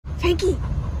Frankie,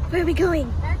 where are we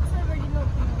going? That's already no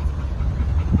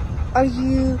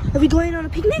Are we going on a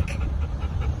picnic?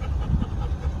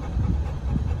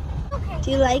 Okay.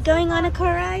 Do you like going on a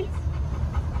car ride?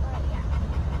 Yeah.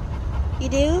 You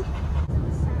do?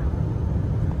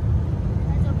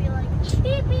 And it'll be like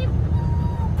beep beep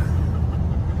boop.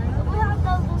 We'll have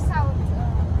those little sounds.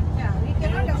 Yeah, we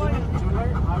cannot avoid it.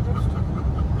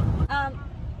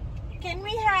 Can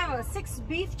we have 6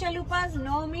 beef chalupas,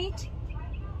 no meat?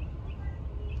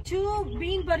 2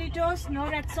 bean burritos, no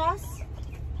red sauce?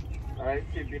 Alright,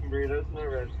 2 beef burritos, no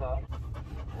red sauce.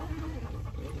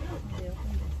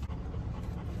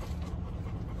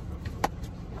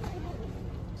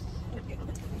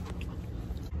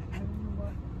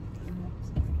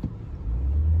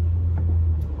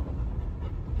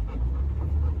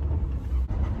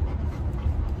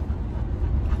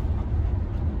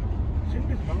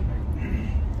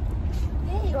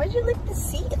 Hey, why'd you lick the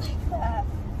seat like that?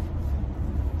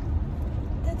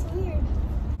 That's weird.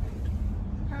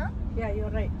 Huh? Yeah, you're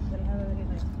right. They'll have a very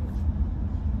nice food.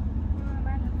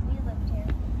 We lived here.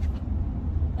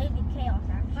 Maybe chaos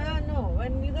actually. No,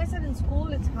 when you guys are in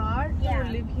school, it's hard Yeah. to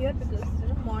live here because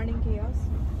morning chaos.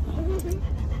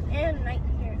 And night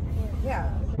here. Yeah.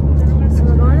 So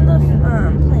we're going to the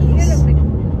place.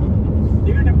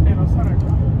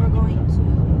 We're going to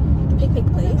the picnic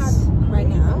place right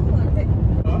now.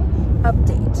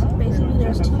 Update. Basically,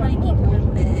 there's too many people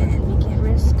and we can't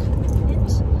risk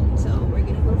it. So we're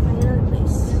gonna go find another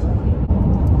place.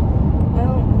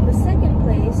 Well, the second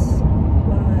place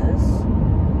was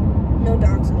no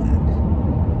dogs allowed.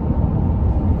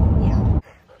 Yeah.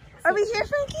 Are we here,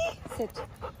 Frankie? Sit.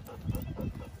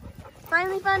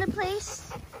 Finally found a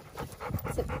place.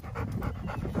 Sit.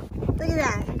 Look at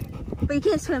that. But you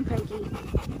can't swim, Frankie.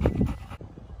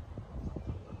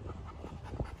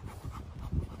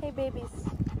 Hey, babies.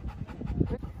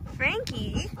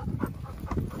 Frankie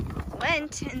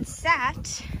went and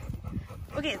sat.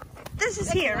 Okay, this is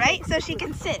here, right? So she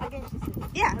can sit.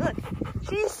 Yeah, look.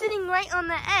 She's sitting right on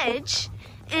the edge,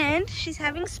 and she's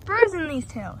having spurs in these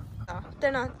tails. Oh,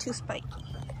 they're not too spiky.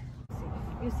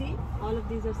 You see, all of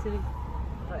these are sitting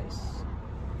rice.